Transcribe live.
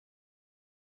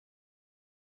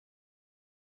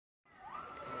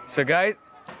So guys,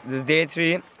 this is day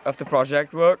 3 of the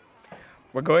project work.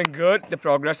 We're going good. The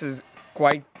progress is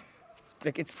quite,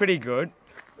 it's pretty good.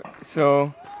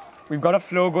 So we've got a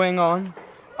flow going on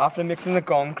after mixing the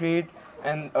concrete,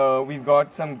 and we've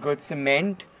got some good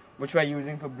cement which we're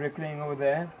using for bricklaying over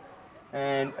there.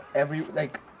 And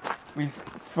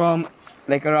from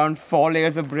around 4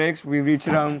 layers of bricks, we've reached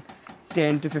around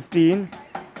 10 to 15.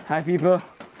 Hi people.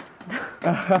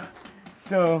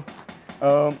 So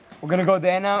we're gonna go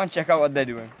there now and check out what they're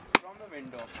doing. From the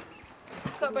window.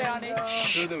 What's up, Bayani?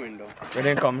 Through the window. We're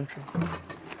doing commentary.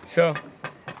 So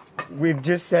we've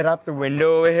just set up the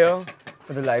window over here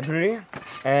for the library,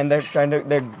 and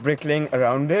they're bricklaying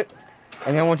around it.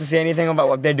 And they don't want to say anything about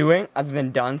what they're doing other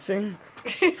than dancing.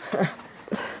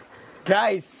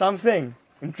 Guys, something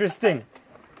interesting.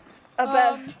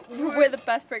 We're the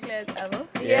best bricklayers ever.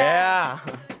 Yeah.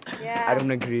 Yeah. I don't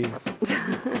agree.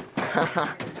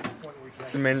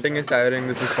 Cementing is tiring,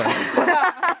 this is fun.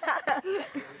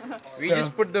 We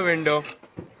just put the window.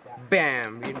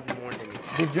 Bam! We didn't want any.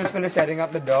 We've just finished setting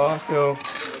up the door, so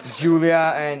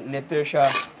Julia and Nitish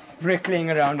are bricklaying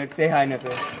around it. Say hi,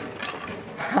 Nitish.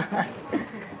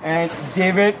 And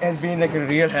David has been a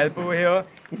real help over here.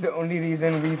 He's the only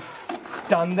reason we've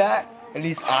done that. At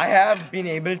least I have been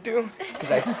able to,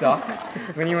 because I suck.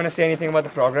 When you want to say anything about the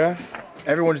progress?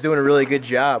 Everyone's doing a really good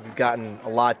job. We've gotten a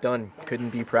lot done.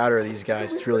 Couldn't be prouder of these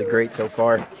guys. It's really great so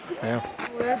far. Yeah.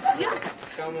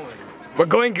 Come on. We're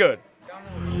going good.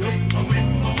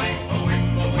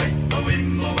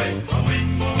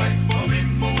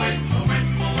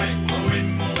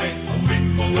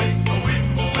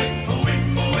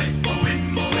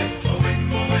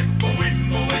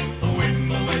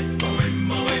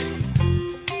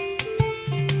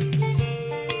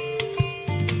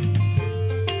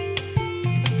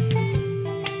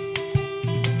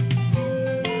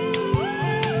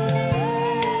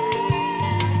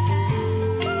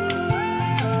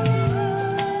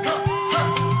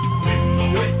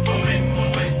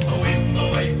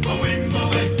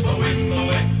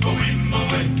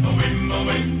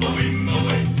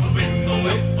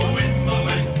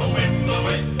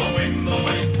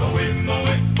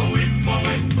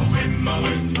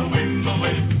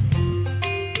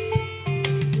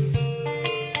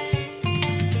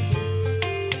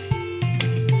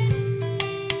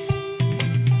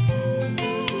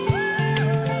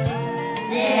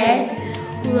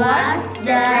 There was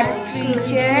that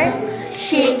creature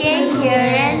shaking here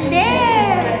and there.